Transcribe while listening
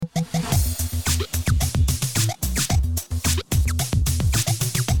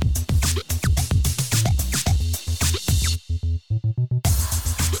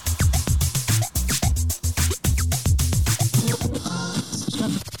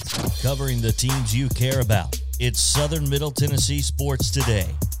covering the teams you care about. It's Southern Middle Tennessee Sports Today.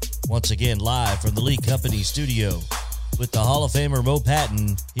 Once again, live from the Lee Company studio with the Hall of Famer Mo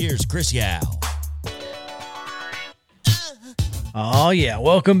Patton, here's Chris Yao. Oh, yeah.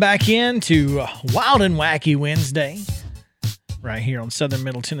 Welcome back into Wild and Wacky Wednesday right here on Southern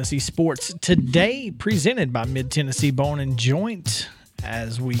Middle Tennessee Sports Today, presented by Mid-Tennessee Bone and Joint,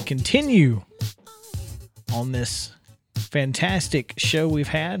 as we continue on this fantastic show we've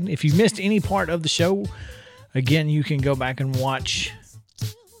had. If you missed any part of the show, again, you can go back and watch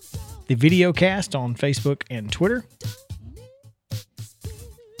the video cast on Facebook and Twitter.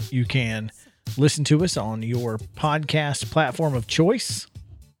 You can listen to us on your podcast platform of choice.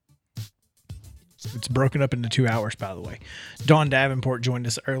 It's broken up into 2 hours, by the way. Dawn Davenport joined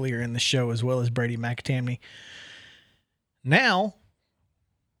us earlier in the show, as well as Brady McAtamney. Now,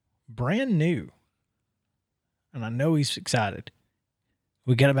 brand new, and I know he's excited.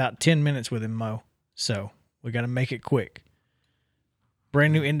 We got about 10 minutes with him, Mo, so we got to make it quick.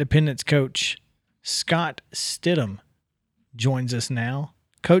 Brand new Independence coach Scott Stidham joins us now.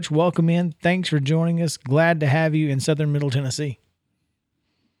 Coach, welcome in. Thanks for joining us. Glad to have you in Southern Middle Tennessee.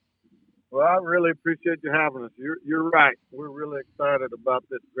 Well, I really appreciate you having us. You're right. We're really excited about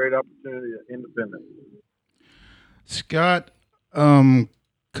this great opportunity at Independence. Scott,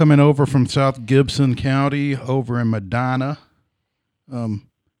 coming over from South Gibson County over in Medina,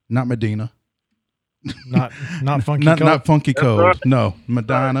 not Medina. Not Funky Cove. Not Funky Cove. Right. No,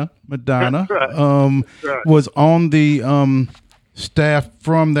 Medina. Medina. Right. Was on the staff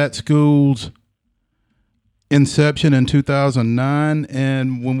from that school's inception in 2009,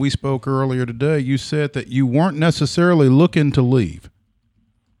 and when we spoke earlier today, you said that you weren't necessarily looking to leave.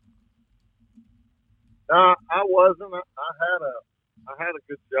 I wasn't. I had a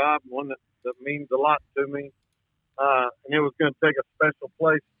good job, one that means a lot to me, and it was going to take a special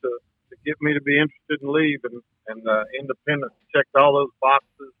place to get me to be interested in leave, and Independence checked all those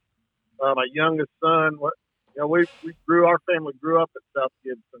boxes. My youngest son, our family grew up at South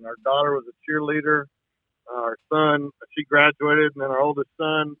Gibson. Our daughter was a cheerleader. Our son, she graduated, and then our oldest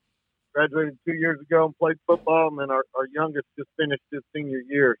son graduated 2 years ago and played football, and then our youngest just finished his senior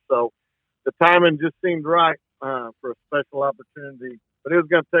year. So the timing just seemed right for a special opportunity. But it was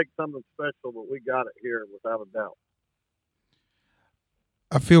going to take something special, but we got it here without a doubt.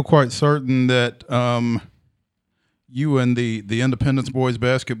 I feel quite certain that you and the Independence boys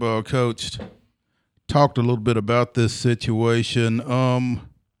basketball coach talked a little bit about this situation.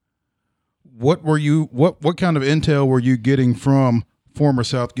 What kind of intel were you getting from former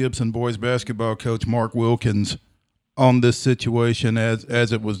South Gibson boys basketball coach Mark Wilkins on this situation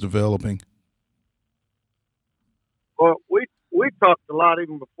as it was developing? Well, we talked a lot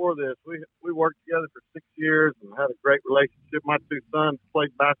even before this. We worked together for 6 years and had a great relationship. My two sons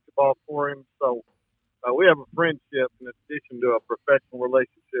played basketball for him, so we have a friendship in addition to a professional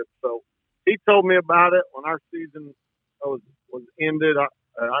relationship. So he told me about it when our season was ended.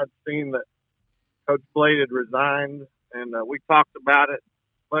 I'd seen that Coach Blade had resigned, and we talked about it.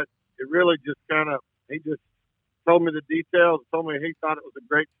 But it really just he just told me the details, told me he thought it was a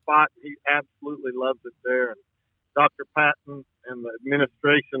great spot. He absolutely loves it there. And Dr. Patton and the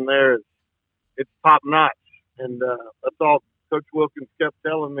administration there, it's top notch. And that's all Coach Wilkins kept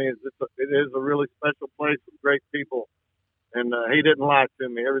telling me is it is a really special place with great people. And he didn't lie to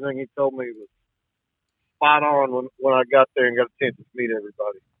me. Everything he told me was spot on when I got there and got a chance to meet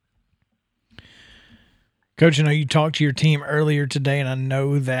everybody. Coach, I know you talked to your team earlier today, and I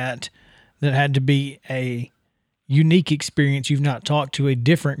know that had to be a unique experience. You've not talked to a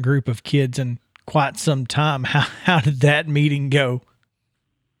different group of kids in quite some time. How did that meeting go?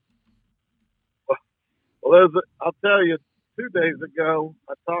 Well, I'll tell you, 2 days ago,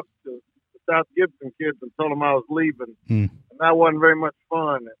 I talked to the South Gibson kids and told them I was leaving, and that wasn't very much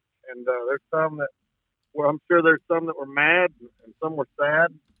fun. And there's some I'm sure there's some that were mad and some were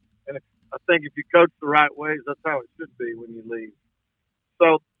sad. And I think if you coach the right ways, that's how it should be when you leave.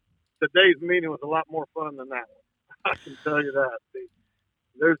 So today's meeting was a lot more fun than that one. I can tell you that.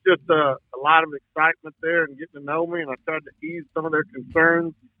 There's just a lot of excitement there and getting to know me, and I tried to ease some of their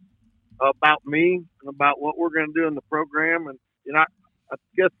concerns about me and about what we're going to do in the program. And I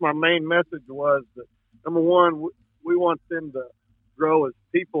guess my main message was that, number one, we want them to grow as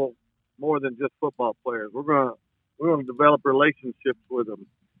people more than just football players. We're going to develop relationships with them.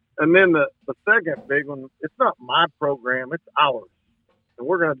 And then the second big one, it's not my program, it's ours. And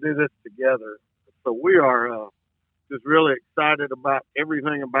we're going to do this together. So we are just really excited about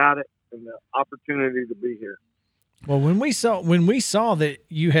everything about it and the opportunity to be here. Well, when we saw that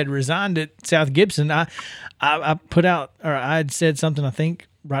you had resigned at South Gibson, I put out, or I had said something, I think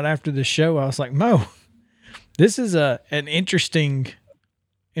right after the show. I was like, Mo, this is an interesting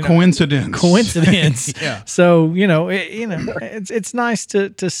coincidence. Yeah. So it's nice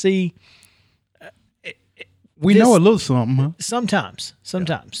to see. We know a little something, huh? Sometimes,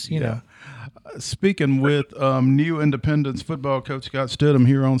 you know. Speaking with new Independence football coach Scott Stidham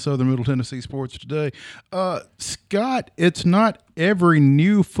here on Southern Middle Tennessee Sports Today. Scott, it's not every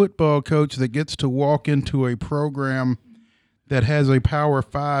new football coach that gets to walk into a program that has a Power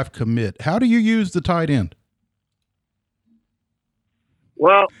 5 commit. How do you use the tight end?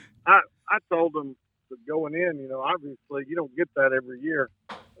 Well, I told them that going in, obviously you don't get that every year.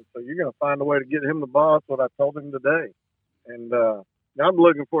 And so you're going to find a way to get him the ball. That's what I told him today. And I'm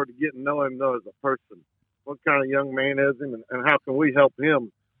looking forward to getting to know him, though, as a person. What kind of young man is he, and how can we help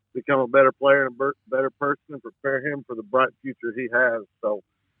him become a better player and a better person and prepare him for the bright future he has? So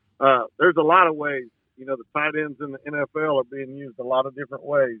there's a lot of ways. The tight ends in the NFL are being used a lot of different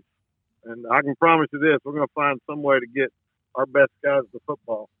ways. And I can promise you this, we're going to find some way to get our best guys to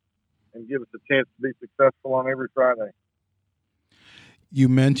football and give us a chance to be successful on every Friday. You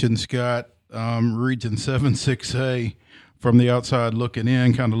mentioned, Scott, Region 7-6A. From the outside looking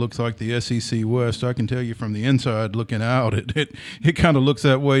in, kind of looks like the SEC West. I can tell you from the inside looking out, it kind of looks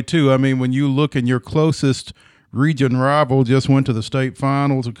that way too. I mean, when you look and your closest region rival just went to the state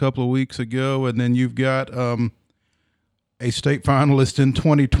finals a couple of weeks ago, and then you've got a state finalist in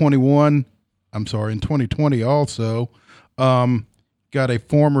 2020 also. Got a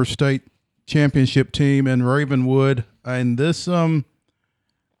former state championship team in Ravenwood, and this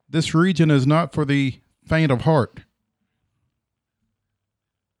region is not for the faint of heart.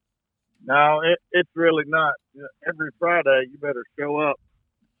 No, it's really not. Every Friday, you better show up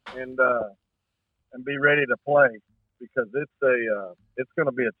and be ready to play, because it's going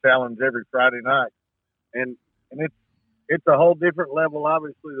to be a challenge every Friday night, and it's a whole different level,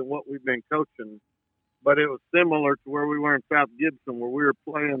 obviously, than what we've been coaching. But it was similar to where we were in South Gibson, where we were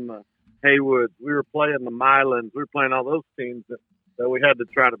playing the Haywoods, we were playing the Milans, we were playing all those teams that we had to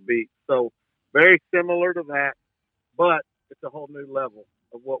try to beat. So very similar to that, but it's a whole new level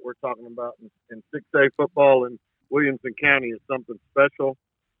of what we're talking about in 6A football in Williamson County is something special.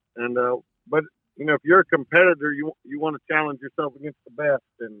 And but if you're a competitor, you want to challenge yourself against the best,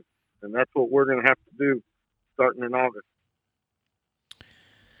 and that's what we're going to have to do starting in August.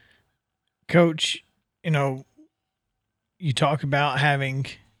 Coach, you talk about having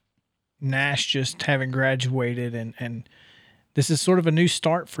Nash just having graduated, and this is sort of a new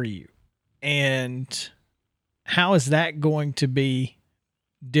start for you. And how is that going to be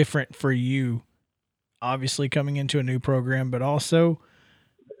different for you, obviously coming into a new program, but also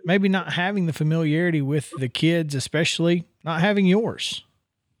maybe not having the familiarity with the kids, especially not having yours?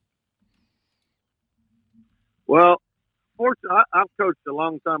 Well, fortunately, I've coached a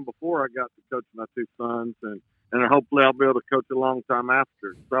long time before I got to coach my two sons, and hopefully I'll be able to coach a long time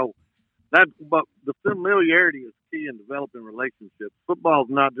after. So but the familiarity is key in developing relationships. Football is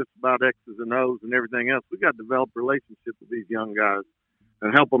not just about X's and O's and everything else. We got to develop relationships with these young guys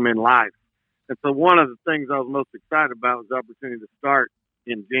and help them in life. And so one of the things I was most excited about was the opportunity to start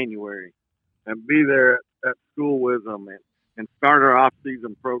in January and be there at school with them and start our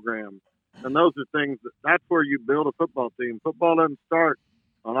off-season program. And those are things that's where you build a football team. Football doesn't start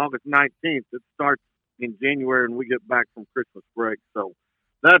on August 19th. It starts in January when we get back from Christmas break. So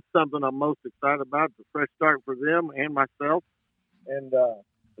that's something I'm most excited about. It's a fresh start for them and myself, and the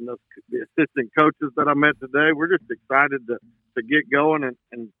assistant coaches that I met today. We're just excited to get going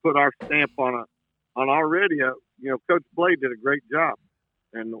and put our stamp on already. Coach Blade did a great job,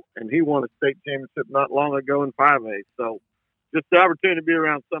 and he won a state championship not long ago in 5A. So just the opportunity to be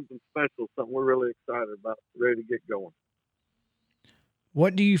around something special, something we're really excited about, ready to get going.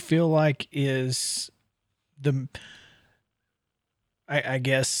 What do you feel like is I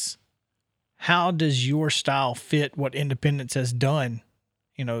guess, how does your style fit what Independence has done?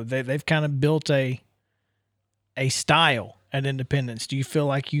 They've kind of built a style at Independence. Do you feel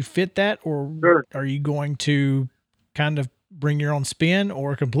like you fit that, or Sure. Are you going to kind of bring your own spin,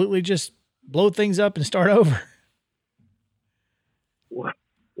 or completely just blow things up and start over?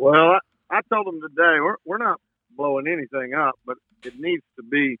 Well, I told them today we're not blowing anything up, but it needs to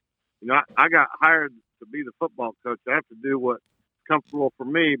be. I got hired to be the football coach. I have to do what's comfortable for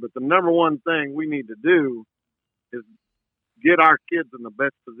me, but the number one thing we need to do is get our kids in the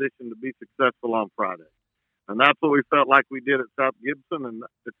best position to be successful on Friday. And that's what we felt like we did at South Gibson. And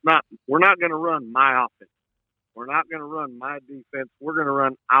we're not going to run my offense. We're not going to run my defense. We're going to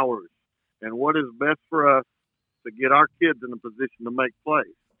run ours. And what is best for us to get our kids in a position to make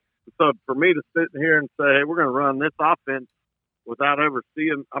plays. So for me to sit here and say, hey, we're going to run this offense without ever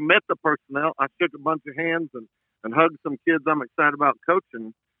seeing, I met the personnel, I shook a bunch of hands and hugged some kids I'm excited about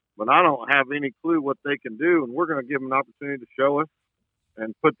coaching, but I don't have any clue what they can do, and we're going to give them an opportunity to show us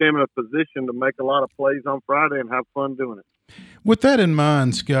and put them in a position to make a lot of plays on Friday and have fun doing it. With that in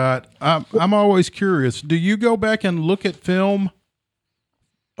mind, Scott, I'm always curious. Do you go back and look at film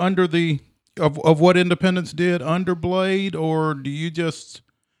under of what Independence did under Blade, or do you just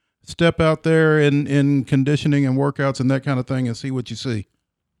step out there in conditioning and workouts and that kind of thing and see what you see?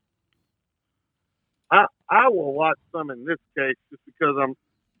 I will watch some in this case just because I'm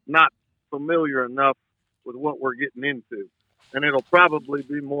not familiar enough with what we're getting into. And it'll probably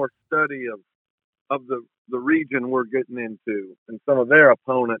be more study of the region we're getting into and some of their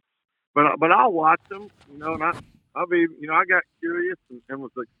opponents. But I'll watch them, and I'll be, I got curious and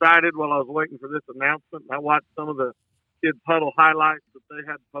was excited while I was waiting for this announcement. And I watched some of the kids' huddle highlights that they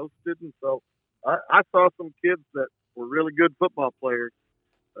had posted. And so I saw some kids that were really good football players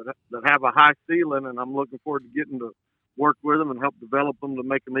that have a high ceiling, and I'm looking forward to getting to work with them and help develop them to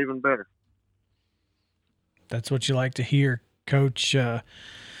make them even better. That's what you like to hear, Coach.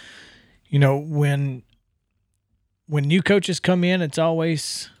 When new coaches come in, it's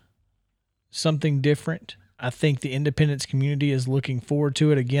always something different. I think the Independence community is looking forward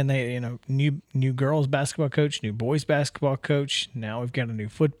to it. Again, they, new girls basketball coach, new boys basketball coach. Now we've got a new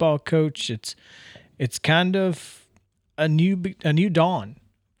football coach. It's kind of a new dawn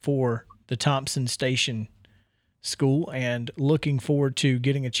for the Thompson Station School, and looking forward to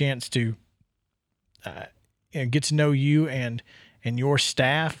getting a chance to get to know you and your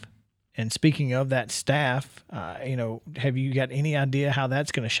staff. And speaking of that staff, have you got any idea how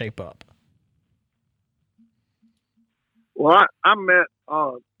that's going to shape up? Well, I met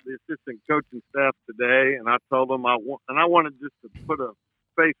the assistant coaching staff today, and I told them I wanted just to put a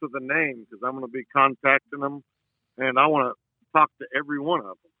face with a name because I'm going to be contacting them, and I want to talk to every one of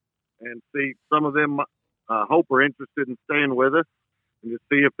them and see. Some of them hope are interested in staying with us and to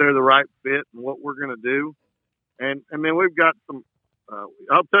see if they're the right fit and what we're going to do. And then we've got some.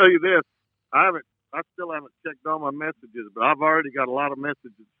 I'll tell you this: I still haven't checked all my messages, but I've already got a lot of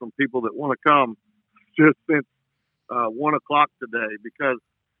messages from people that want to come just since 1 o'clock today, because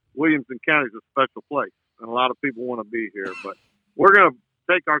Williamson County is a special place and a lot of people want to be here. But we're going to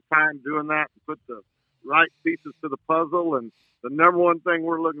take our time doing that and put the right pieces to the puzzle. And the number one thing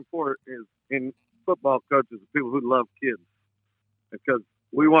we're looking for is in football coaches, people who love kids, because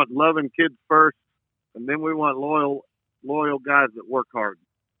we want loving kids first, and then we want loyal guys that work hard.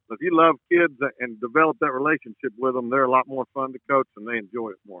 So if you love kids and develop that relationship with them, they're a lot more fun to coach and they enjoy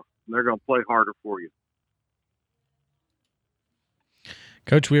it more. And they're going to play harder for you.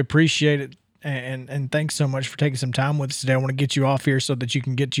 Coach, we appreciate it, and thanks so much for taking some time with us today. I want to get you off here so that you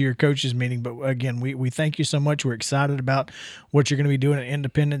can get to your coaches meeting. But again, we thank you so much. We're excited about what you're going to be doing at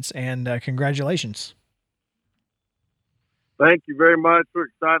Independence, and congratulations. Thank you very much. We're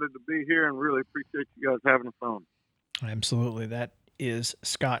excited to be here and really appreciate you guys having us on. Absolutely. That is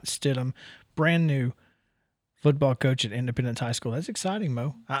Scott Stidham, brand new football coach at Independence High School. That's exciting,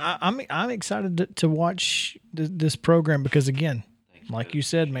 Mo. I'm excited to watch this program because, again, like you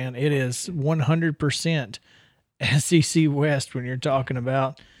said, man, it is 100% SEC West when you're talking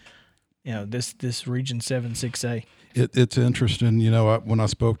about, this Region 7 6A. It's interesting. When I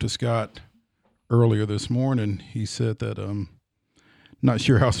spoke to Scott earlier this morning, he said that not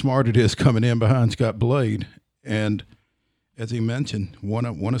sure how smart it is coming in behind Scott Blade. And as he mentioned, won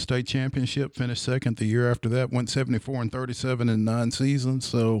a state championship, finished second the year after that, went 74-37 in 9 seasons.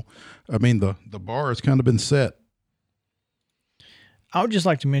 So, I mean, the bar has kind of been set. I would just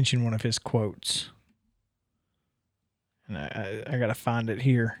like to mention one of his quotes. And I got to find it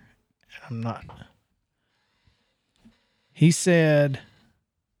here. He said,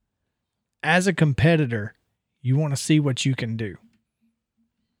 as a competitor, you want to see what you can do.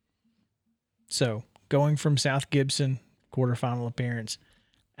 So, going from South Gibson, quarterfinal appearance,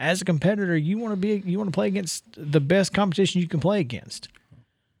 as a competitor, you want to play against the best competition you can play against,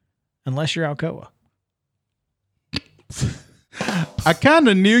 unless you're Alcoa. I kind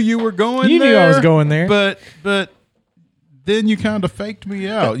of knew you were going there. You knew I was going there. But then you kind of faked me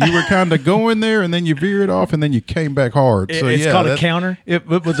out. You were kind of going there, and then you veered off, and then you came back hard. So it's called a counter. It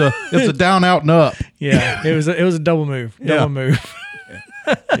was a down, out, and up. Yeah, it was a double move. Move.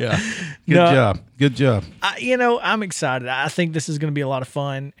 Yeah. Good job. I'm excited. I think this is going to be a lot of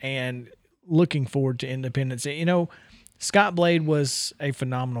fun, and looking forward to Independence. Scott Blade was a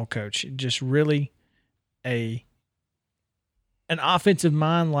phenomenal coach. Just really an offensive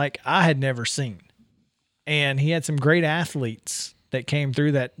mind like I had never seen. and he had some great athletes that came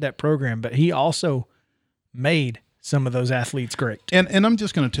through that program, but he also made some of those athletes great. And I'm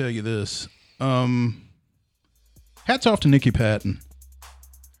just going to tell you this. Hats off to Nikki Patton.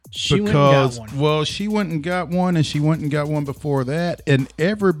 She went and got one. Well, she went and got one, and she went and got one before that. And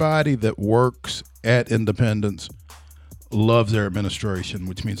everybody that works at Independence loves their administration,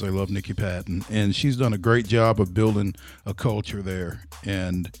 which means they love Nikki Patton. And she's done a great job of building a culture there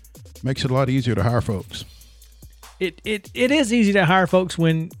and makes it a lot easier to hire folks. It is easy to hire folks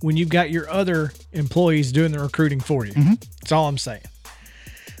when you've got your other employees doing the recruiting for you. Mm-hmm. That's all I'm saying.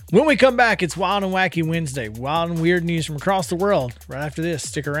 When we come back, it's Wild and Wacky Wednesday. Wild and weird news from across the world. Right after this,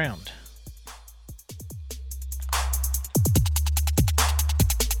 stick around.